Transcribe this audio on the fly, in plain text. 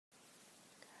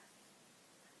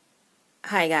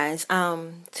Hi guys,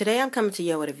 today I'm coming to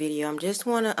you with a video. I'm just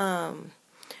want to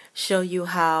show you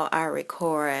how I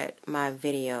record my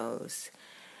videos.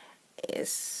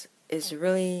 It's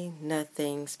really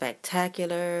nothing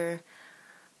spectacular.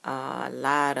 A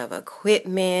lot of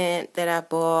equipment that I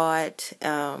bought.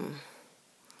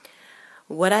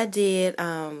 What I did,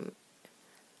 to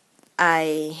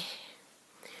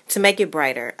make it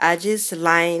brighter, I just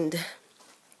lined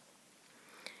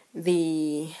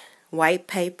the white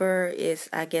paper.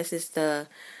 I guess it's the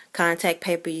contact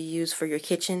paper you use for your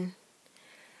kitchen,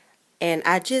 and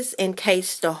I just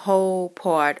encased the whole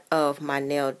part of my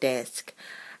nail desk.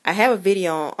 I have a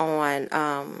video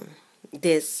on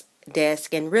this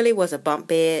desk, and really was a bunk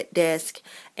bed desk,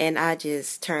 and I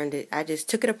just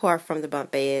took it apart from the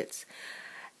bunk beds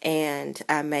and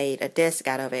I made a desk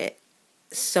out of it.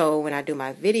 So when I do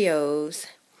my videos,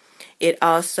 it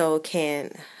also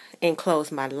can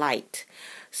enclose my light.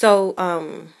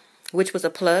 So, which was a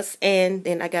plus, and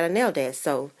then I got a nail desk.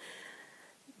 So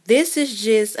this is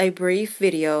just a brief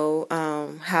video,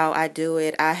 how I do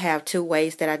it. I have two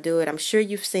ways that I do it. I'm sure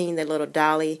you've seen the little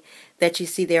dolly that you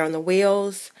see there on the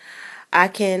wheels. I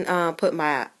can put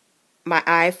my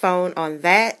iPhone on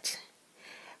that,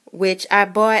 which I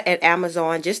bought at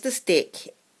Amazon, just a stick,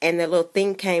 and the little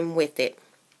thing came with it.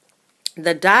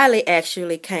 The dolly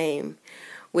actually came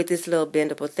with this little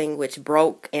bendable thing, which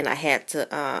broke, and I had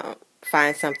to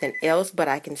find something else, but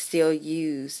I can still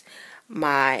use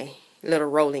my little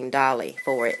rolling dolly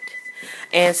for it.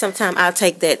 And sometimes I'll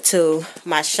take that to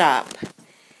my shop,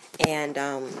 and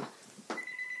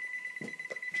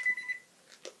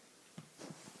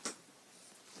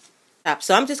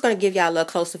so I'm just going to give y'all a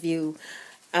little closer view.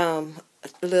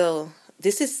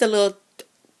 This is the little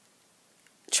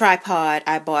tripod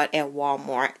I bought at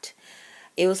Walmart.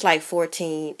 It was like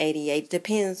 $14.88.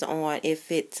 Depends on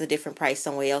if it's a different price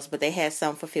somewhere else, but they had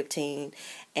some for $15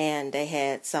 and they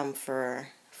had some for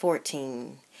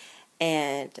 $14.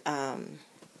 And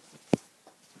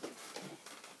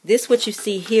this what you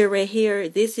see here, right here,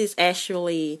 this is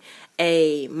actually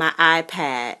my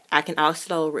iPad. I can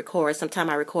also record. Sometimes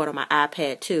I record on my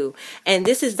iPad too. And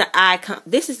this is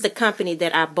the company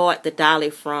that I bought the dolly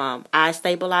from,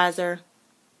 iStabilizer.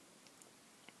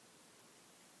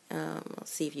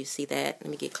 Let's see if you see that.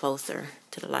 Let me get closer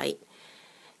to the light.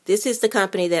 This is the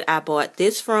company that I bought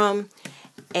this from,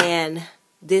 and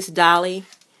this dolly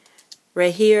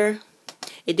right here,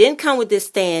 it didn't come with this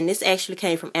stand. This actually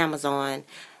came from Amazon,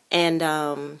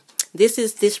 and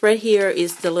this right here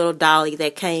is the little dolly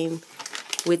that came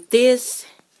with this,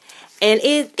 and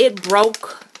it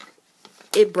broke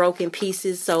in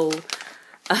pieces. So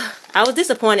I was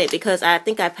disappointed because I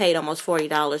think I paid almost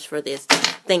 $40 for this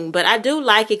thing, but I do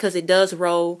like it because it does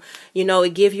roll. You know,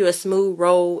 it gives you a smooth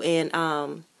roll, and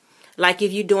like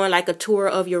if you're doing like a tour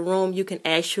of your room, you can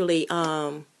actually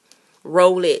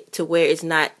roll it to where it's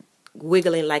not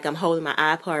wiggling like I'm holding my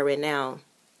iPod right now.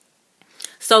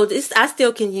 So this, I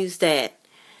still can use that.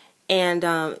 And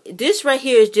this right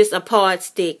here is just a pod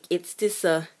stick. It's just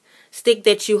a stick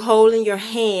that you hold in your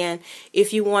hand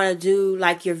if you want to do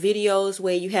like your videos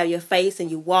where you have your face and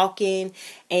you walking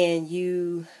and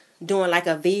you doing like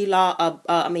a vlog, a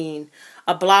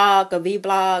blog, a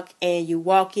vlog, and you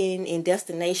walking in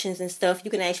destinations and stuff.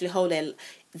 You can actually hold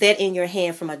that in your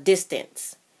hand from a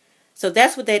distance. So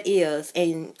that's what that is.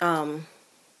 And let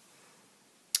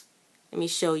me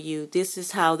show you. This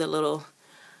is how the little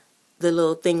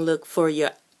thing look for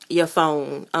your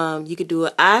phone. You could do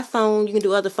an iPhone, you can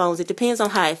do other phones. It depends on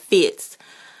how it fits.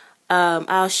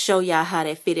 I'll show y'all how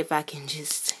that fit if I can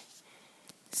just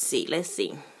see. Let's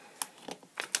see.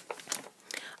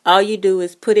 All you do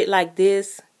is put it like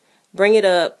this, bring it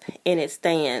up, and it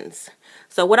stands.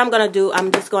 So what I'm going to do,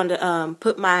 I'm just going to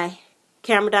put my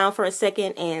camera down for a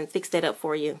second and fix that up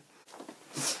for you.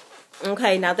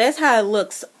 Okay, now that's how it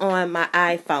looks on my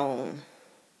iPhone.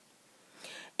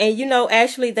 And you know,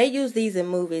 actually they use these in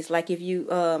movies. Like if you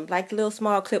like little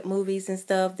small clip movies and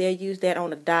stuff, they'll use that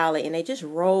on a dolly, and they just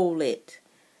roll it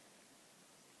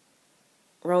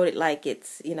like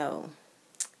it's, you know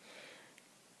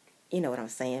what I'm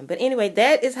saying. But anyway,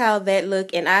 that is how that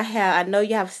look. And I know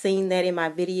you have seen that in my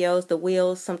videos. The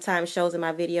wheels sometimes shows in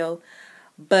my video,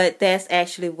 but that's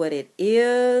actually what it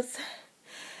is.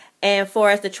 And for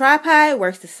as the tripod, it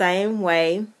works the same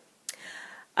way.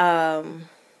 That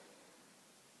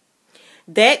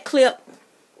clip,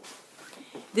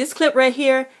 this clip right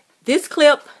here, this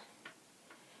clip,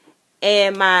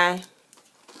 and my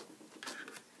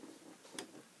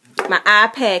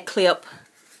iPad clip,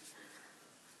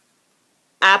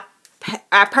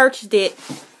 I purchased it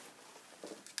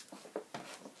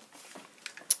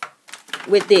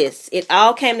with this. It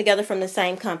all came together from the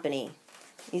same company.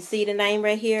 You see the name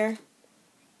right here?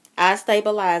 Eye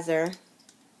Stabilizer.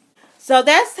 So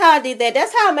that's how I did that.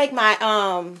 That's how I make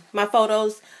my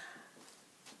photos.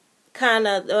 Kind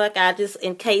of like I just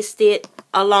encased it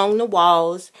along the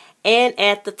walls and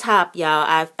at the top,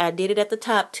 y'all. I did it at the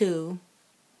top too,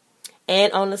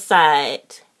 and on the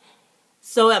side.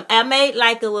 So I made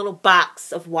like a little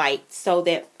box of white, so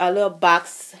that a little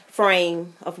box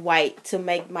frame of white to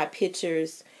make my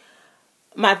pictures,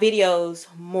 my videos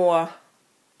more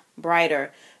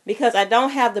brighter, because I don't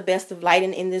have the best of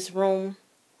lighting in this room.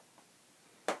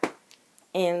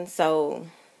 And so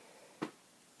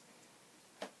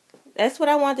that's what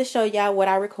I wanted to show y'all, what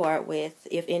I record with,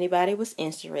 if anybody was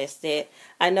interested.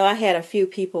 I know I had a few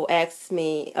people ask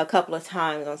me a couple of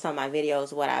times on some of my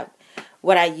videos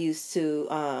what I use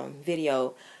to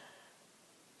video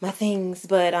my things.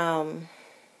 But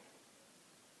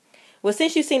well,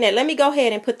 since you've seen that, let me go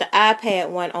ahead and put the iPad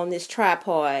one on this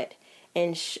tripod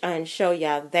and show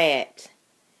y'all that,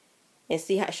 and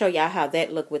show y'all how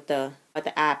that look with the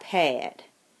iPad.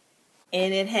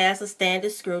 And it has a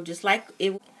standard screw, just like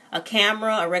a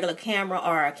camera, a regular camera,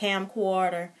 or a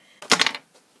camcorder.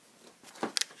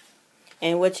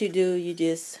 And what you do, you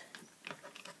just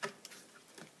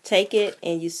take it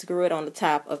and you screw it on the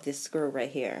top of this screw right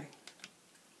here.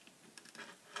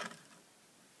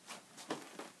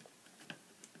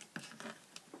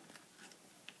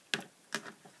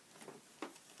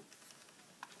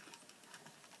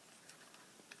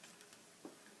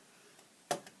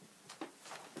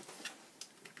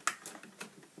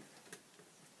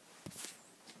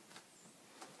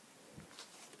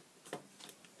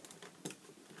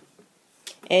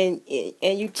 And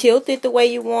you tilt it the way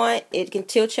you want. It can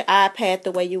tilt your iPad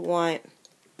the way you want.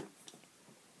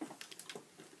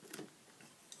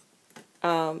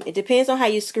 It depends on how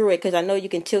you screw it, because I know you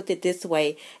can tilt it this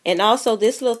way. And also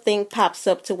this little thing pops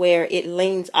up to where it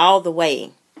leans all the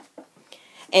way.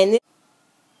 And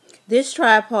this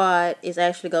tripod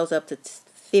actually goes up to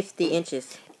 50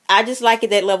 inches. I just like it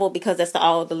that level because that's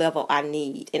all the level I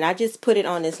need. And I just put it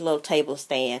on this little table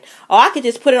stand. Or I could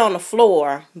just put it on the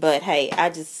floor. But hey, I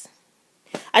just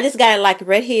got it like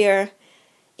right here.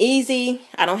 Easy.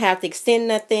 I don't have to extend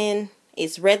nothing.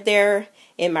 It's right there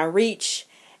in my reach.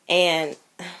 And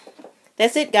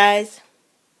that's it, guys.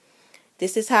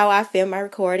 This is how I film my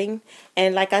recording.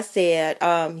 And like I said,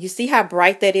 you see how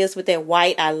bright that is with that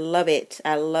white? I love it.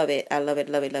 I love it. I love it,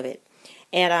 love it, love it.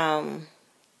 And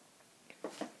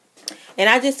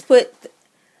I just put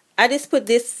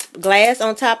this glass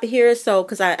on top of here, so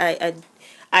because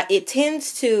it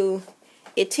tends to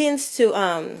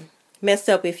mess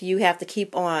up if you have to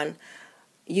keep on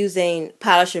using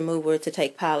polish remover to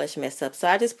take polish mess up. So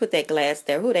I just put that glass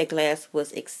there. Ooh, that glass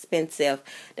was expensive.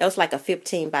 That was like a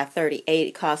 15 by 38.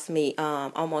 It cost me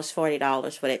almost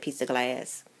 $40 for that piece of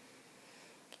glass.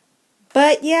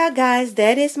 But yeah, guys,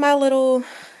 that is my little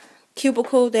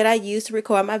cubicle that I use to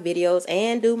record my videos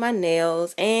and do my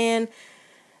nails. And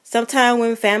sometime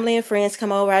when family and friends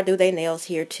come over, I do their nails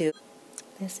here too.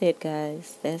 That's it,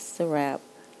 guys. That's the wrap.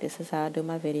 This is how I do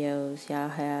my videos. Y'all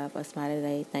have a smiley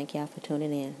day. Thank y'all for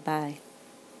tuning in. Bye.